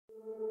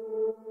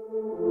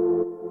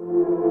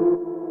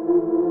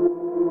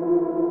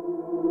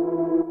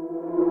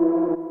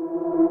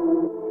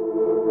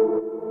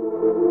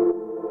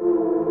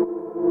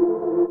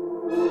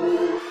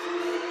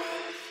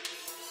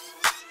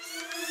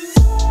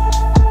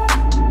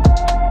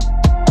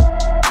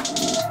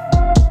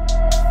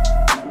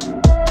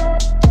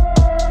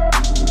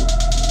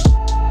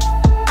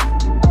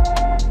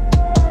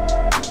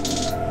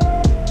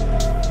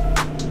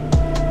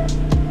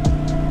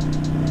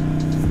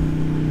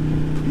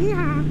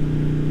Yeah.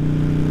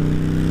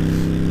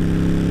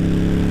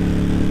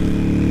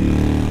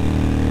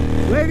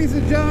 Ladies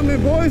and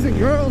gentlemen, boys and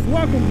girls,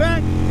 welcome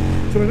back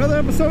to another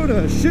episode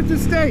of Shifted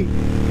State.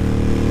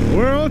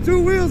 We're on two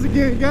wheels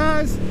again,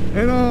 guys.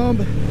 And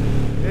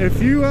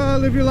if you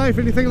live your life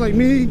anything like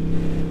me,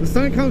 the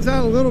sun comes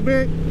out a little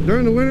bit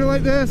during the winter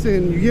like this,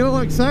 and you get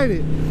all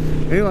excited.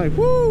 And you're like,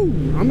 woo,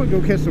 I'm gonna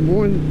go catch some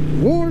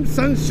warm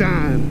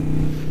sunshine.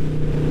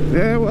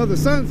 Yeah, well, the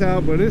sun's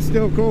out, but it's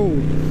still cold.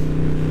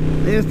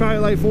 It's probably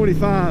like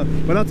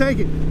 45, but I'll take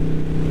it.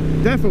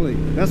 Definitely.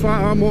 That's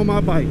why I'm on my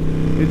bike,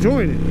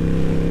 enjoying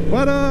it.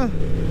 But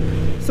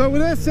so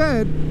with that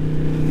said,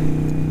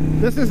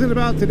 this isn't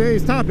about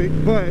today's topic,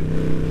 but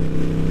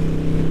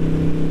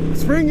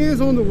spring is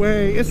on the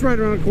way. It's right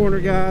around the corner,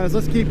 guys.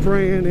 Let's keep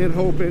praying and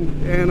hoping.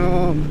 And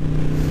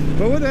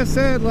but with that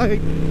said, like,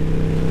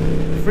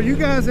 for you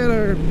guys that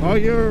are all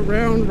year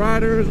round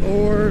riders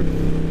or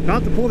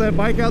about to pull that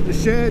bike out the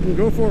shed and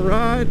go for a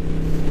ride,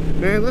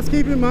 man, let's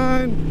keep in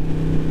mind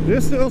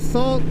there's still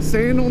salt,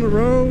 sand on the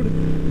road.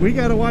 We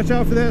got to watch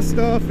out for that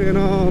stuff. And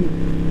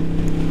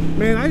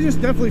man, I just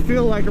definitely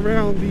feel like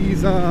around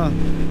these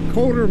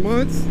colder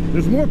months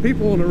there's more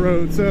people on the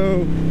road,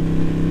 so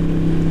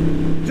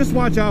just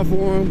watch out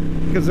for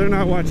them because they're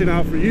not watching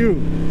out for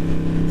you.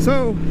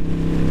 So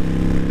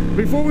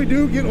before we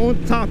do get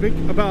on topic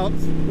about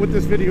what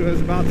this video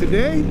is about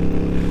today,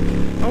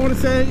 I want to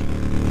say,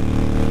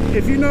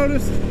 if you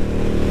noticed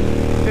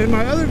in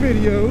my other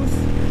videos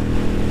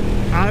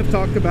I've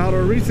talked about,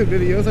 or recent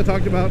videos, I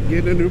talked about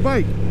getting a new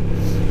bike.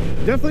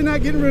 Definitely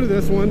not getting rid of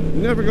this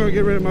one. Never gonna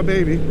get rid of my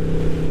baby.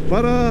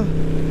 But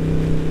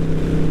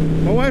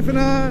my wife and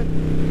I,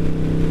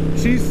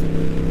 she's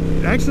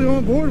actually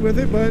on board with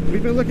it, but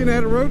we've been looking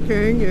at a Road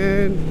King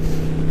and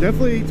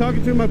definitely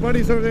talking to my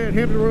buddies over there at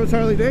Hampton Roads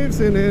Harley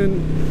Davidson and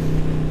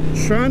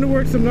trying to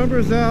work some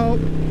numbers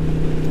out.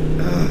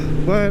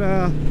 But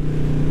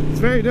it's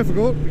very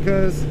difficult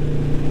because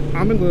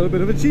I'm a little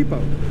bit of a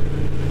cheapo.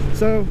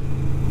 So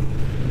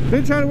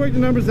been trying to work the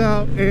numbers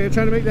out and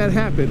trying to make that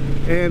happen,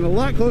 and a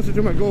lot closer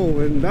to my goal.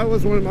 And that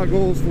was one of my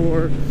goals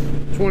for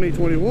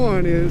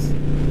 2021, is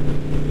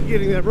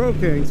getting that Road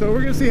King. So we're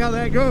gonna see how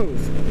that goes.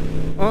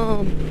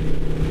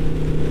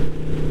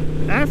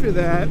 After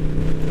that,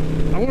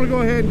 I want to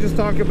go ahead and just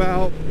talk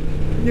about,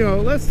 you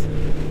know,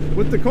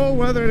 with the cold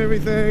weather and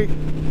everything,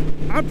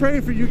 I'm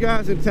praying for you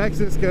guys in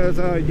Texas, because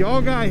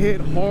y'all got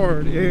hit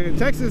hard, and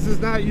Texas is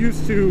not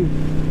used to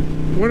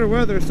winter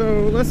weather.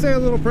 So let's say a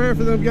little prayer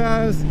for them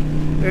guys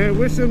and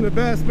wish them the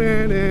best,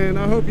 man. And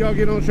I hope y'all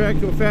get on track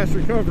to a fast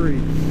recovery.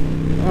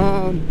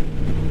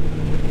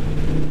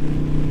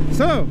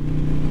 So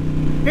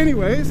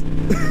anyways,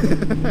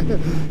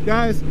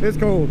 guys, it's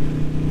cold.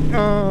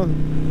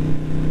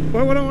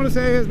 But what I want to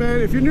say is, man,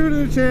 if you're new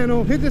to the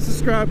channel, hit the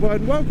subscribe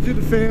button. Welcome to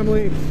the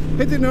family.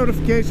 Hit the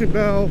notification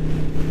bell.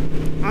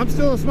 I'm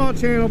still a small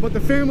channel, but the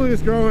family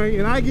is growing,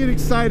 and I get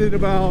excited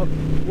about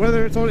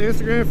whether it's on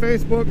Instagram,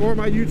 Facebook, or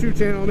my YouTube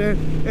channel, man.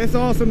 It's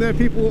awesome that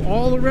people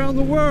all around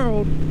the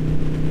world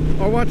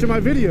are watching my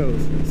videos.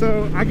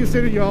 So I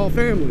consider y'all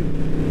family.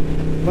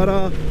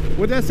 But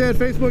with that said,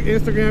 Facebook,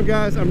 Instagram,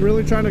 guys, I'm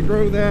really trying to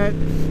grow that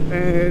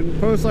and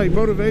post like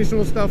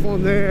motivational stuff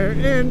on there,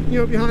 and, you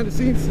know, behind the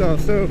scenes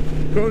stuff. So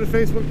go to the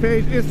Facebook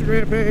page,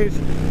 Instagram page,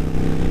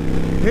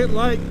 hit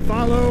like,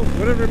 follow,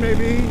 whatever it may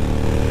be.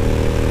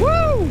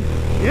 Woo!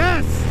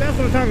 Yes, that's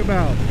what I'm talking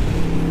about.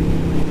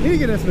 Need to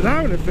get that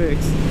speedometer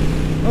fixed.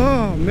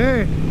 Oh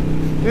man,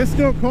 it's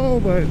still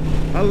cold, but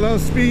I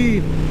love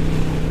speed.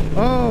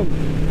 Yeah,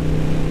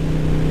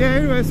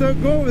 anyway, so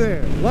go over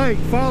there, like,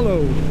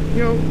 follow,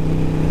 you know,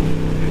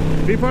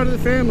 be part of the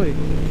family,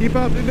 keep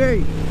up to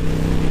date.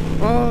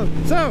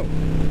 So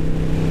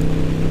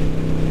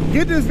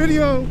get this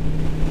video.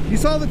 You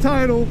saw the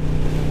title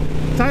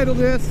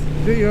this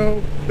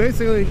video,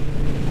 basically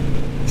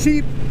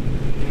cheap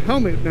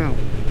helmet mount,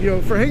 you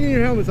know, for hanging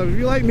your helmets up. If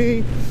you're like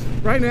me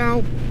right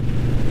now,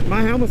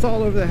 my helmet's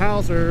all over the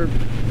house, or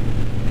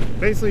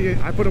basically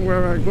I put them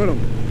wherever I can put them.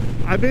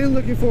 I've been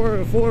looking for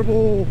an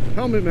affordable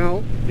helmet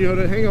mount, you know,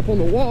 to hang up on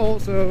the wall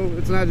so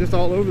it's not just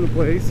all over the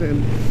place,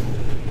 and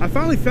I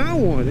finally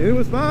found one, and it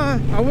was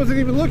I wasn't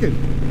even looking.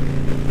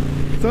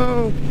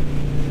 So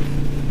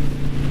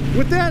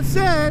with that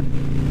said,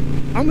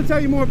 I'm gonna tell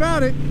you more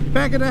about it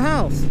back at the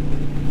house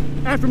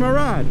after my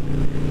ride.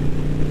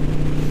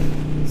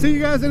 See you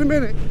guys in a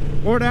minute,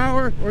 or an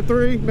hour, or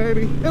 3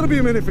 maybe. It'll be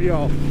a minute for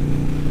y'all.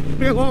 It'll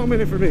be a long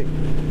minute for me.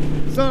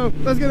 So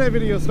let's get that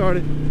video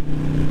started.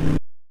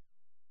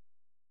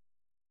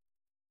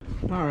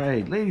 All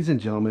right, ladies and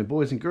gentlemen,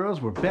 boys and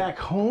girls, we're back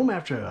home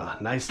after a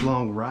nice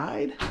long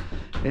ride,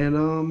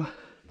 and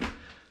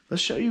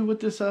let's show you what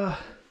this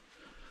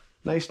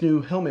nice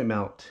new helmet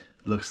mount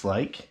looks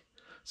like.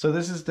 So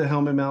this is the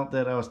helmet mount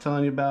that I was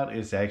telling you about.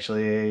 It's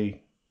actually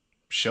a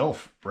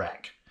shelf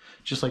rack,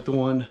 just like the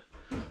one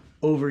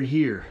over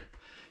here.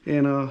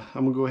 And I'm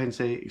gonna go ahead and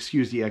say,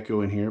 excuse the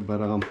echo in here,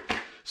 but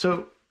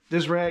so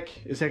this rack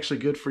is actually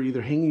good for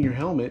either hanging your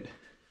helmet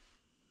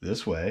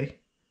this way,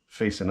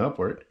 facing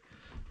upward,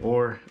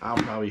 or I'll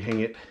probably hang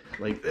it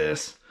like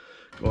this,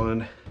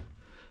 going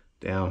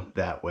down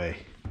that way.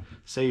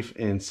 Safe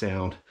and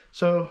sound.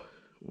 So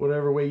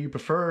whatever way you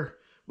prefer,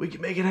 we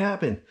can make it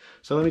happen.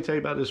 So let me tell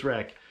you about this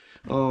rack.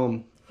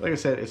 Like I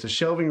said, it's a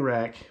shelving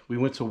rack. We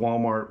went to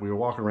Walmart, we were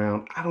walking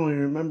around. I don't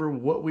even remember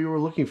what we were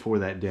looking for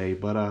that day,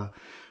 but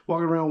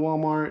walking around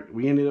Walmart,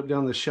 we ended up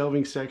down the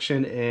shelving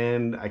section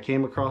and I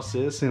came across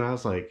this and I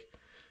was like,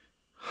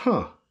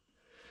 huh.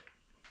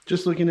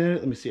 Just looking at it,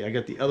 let me see, I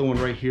got the other one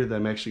right here that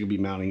I'm actually gonna be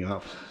mounting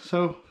up.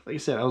 So, like I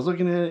said, I was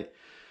looking at it,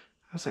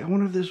 I was like, I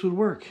wonder if this would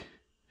work.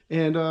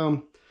 And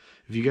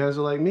if you guys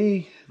are like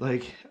me,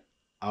 like,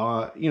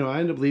 you know, I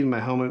end up leaving my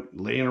helmet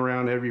laying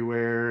around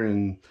everywhere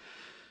and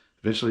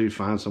eventually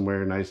find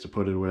somewhere nice to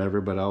put it or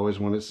whatever, but I always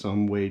wanted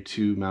some way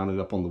to mount it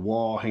up on the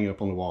wall, hang it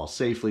up on the wall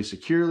safely,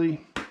 securely.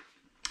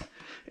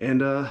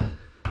 And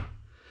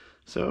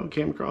so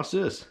came across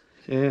this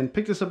and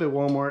picked this up at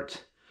Walmart.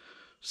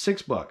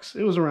 $6.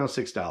 It was around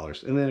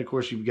 $6. And then of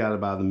course you've got to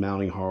buy the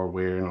mounting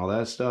hardware and all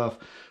that stuff.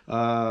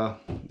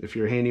 If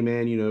you're a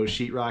handyman, you know,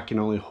 sheetrock can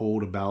only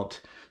hold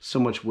about so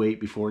much weight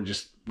before it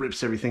just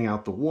rips everything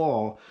out the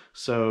wall.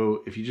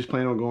 So if you just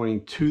plan on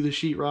going to the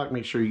sheetrock,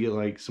 make sure you get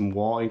like some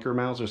wall anchor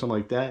mounts or something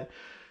like that.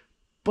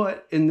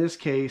 But in this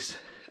case,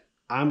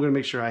 I'm going to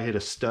make sure I hit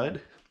a stud.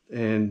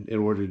 And in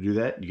order to do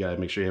that, you got to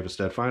make sure you have a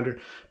stud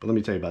finder. But let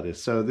me tell you about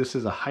this. So this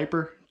is a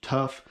Hyper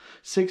Tough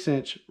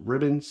 6-inch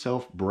ribbon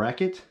self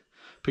bracket.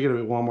 Pick it up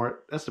at Walmart.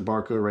 That's the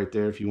barcode right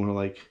there if you want to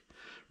like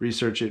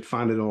research it,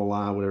 find it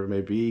online, whatever it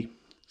may be.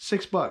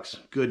 $6.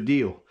 Good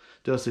deal.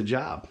 Does the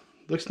job.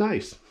 Looks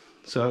nice.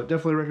 So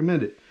definitely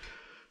recommend it.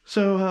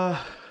 So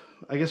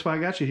I guess while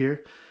I got you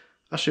here,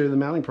 I'll show you the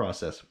mounting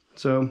process.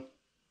 So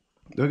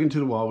looking to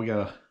the wall, we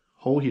got a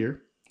hole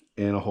here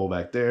and a hole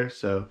back there.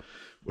 So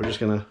we're just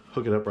gonna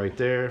hook it up right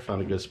there,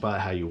 find a good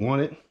spot how you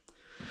want it.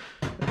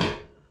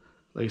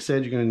 Like I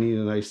said, you're gonna need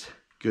a nice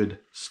good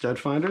stud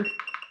finder.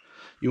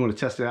 You want to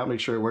test it out, make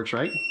sure it works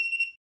right.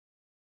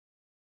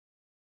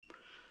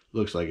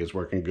 Looks like it's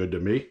working good to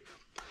me.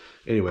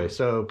 Anyway,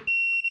 so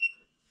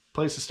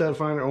place the stud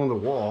finder on the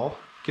wall,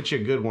 get you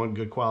a good one,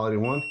 good quality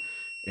one,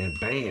 and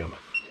bam.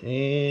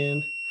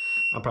 And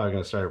I'm probably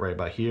gonna start right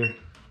about here.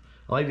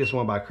 I like this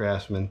one by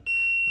Craftsman.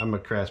 I'm a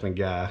Craftsman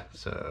guy,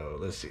 so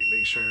let's see,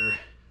 make sure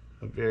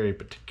I'm very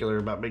particular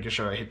about making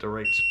sure I hit the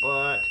right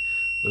spot.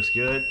 Looks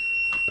good.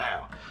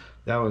 Wow.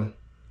 That one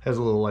has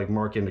a little like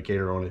mark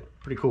indicator on it.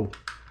 Pretty cool.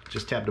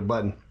 Just tapped a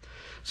button.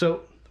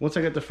 So once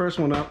I got the first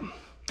one up,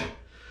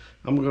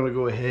 I'm gonna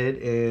go ahead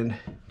and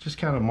just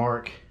kind of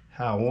mark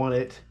how I want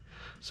it.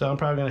 So I'm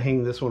probably gonna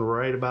hang this one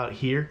right about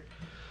here.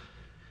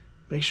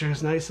 Make sure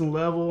it's nice and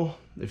level.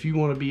 If you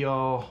want to be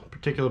all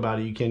particular about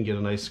it, you can get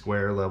a nice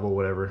square level,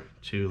 whatever,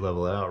 to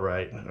level it out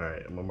right. All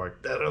right, I'm gonna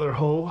mark that other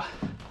hole.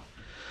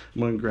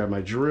 I'm gonna grab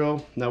my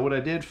drill. Now what I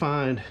did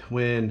find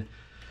when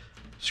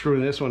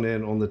screwing this one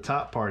in on the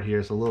top part here,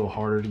 it's a little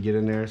harder to get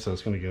in there, so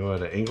it's gonna go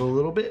at an angle a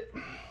little bit.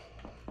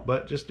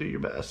 But just do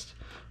your best,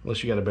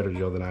 unless you got a better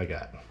drill than I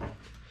got.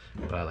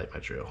 But I like my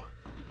drill.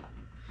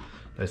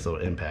 Nice little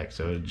impact,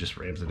 so it just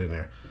rams it in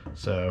there.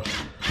 So,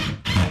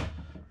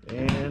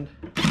 and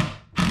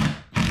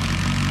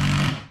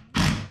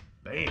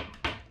bam,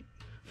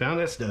 found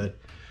that stud.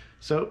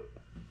 So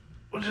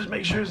we'll just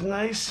make sure it's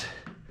nice,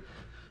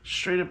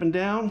 straight up and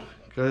down,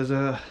 because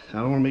I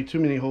don't want to make too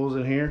many holes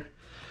in here.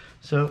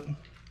 So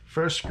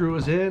first screw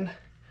is in,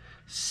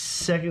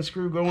 second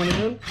screw going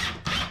in.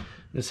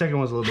 The second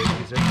one's a little bit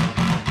easier.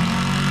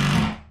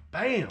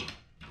 Bam!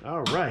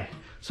 All right.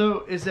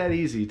 So it's that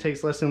easy. It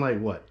takes less than like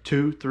what,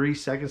 2-3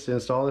 seconds to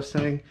install this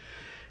thing.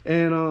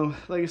 And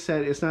like I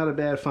said, it's not a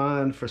bad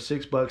find for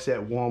 $6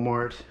 at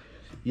Walmart.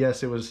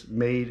 Yes, it was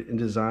made and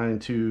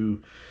designed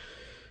to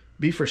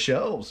be for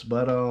shelves,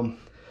 but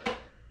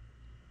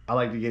I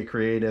like to get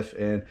creative,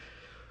 and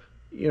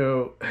you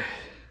know,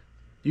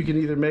 you can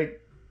either make,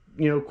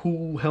 you know,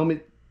 cool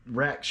helmet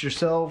racks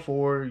yourself,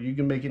 or you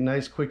can make it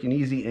nice, quick and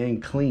easy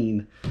and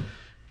clean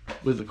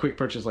with a quick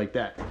purchase like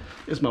that.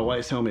 This is my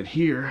wife's helmet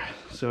here,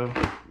 so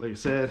like I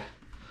said,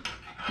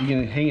 you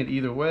can hang it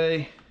either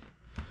way.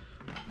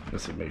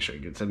 Let's see, make sure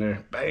it gets in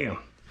there. Bam!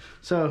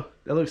 So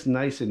that looks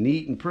nice and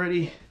neat and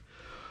pretty.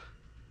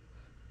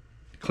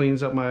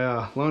 Cleans up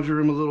my laundry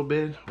room a little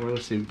bit. Or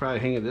let's see, we probably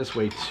hang it this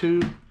way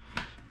too.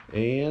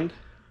 And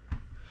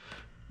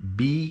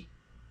beautiful.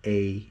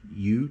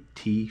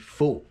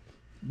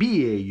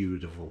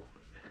 Beautiful.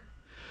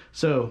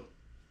 So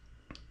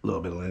a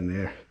little bit of in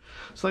there.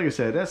 So like I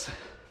said,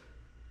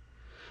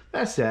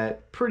 that's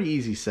that. Pretty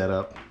easy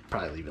setup.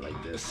 Probably leave it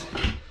like this,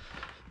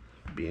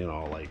 being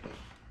all like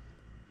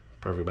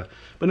perfect,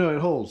 but no,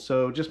 it holds.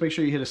 So just make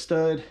sure you hit a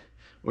stud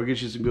or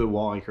get you some good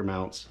wall anchor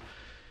mounts.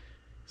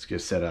 It's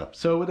good setup.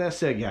 So with that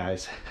said,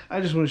 guys,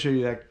 I just want to show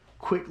you that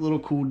quick little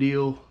cool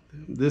deal,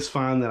 this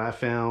find that I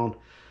found.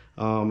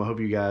 I hope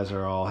you guys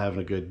are all having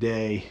a good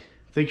day.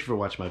 Thank you for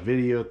watching my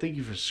video. Thank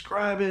you for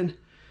subscribing.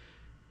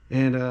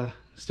 And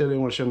still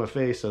didn't want to show my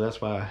face, so that's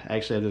why I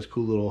actually had this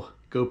cool little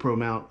GoPro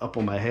mount up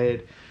on my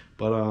head.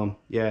 But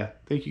yeah,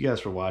 thank you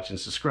guys for watching.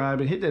 Subscribe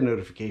and hit that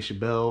notification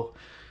bell.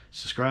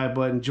 subscribe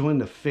button, join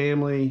the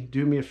family.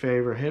 Do me a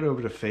favor, head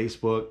over to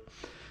Facebook,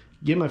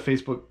 give my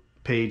Facebook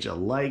page a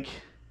like,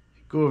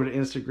 go over to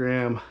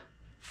Instagram,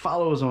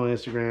 follow us on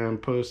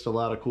Instagram, post a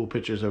lot of cool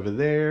pictures over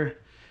there,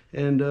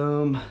 and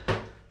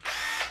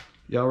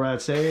y'all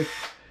ride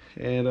safe.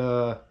 And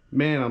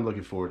man, I'm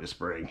looking forward to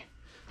spring,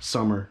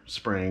 summer,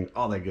 spring,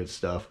 all that good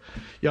stuff.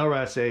 Y'all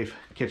ride safe.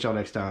 Catch y'all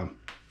next time.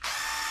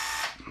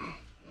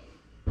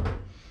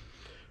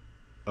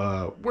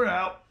 We're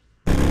out.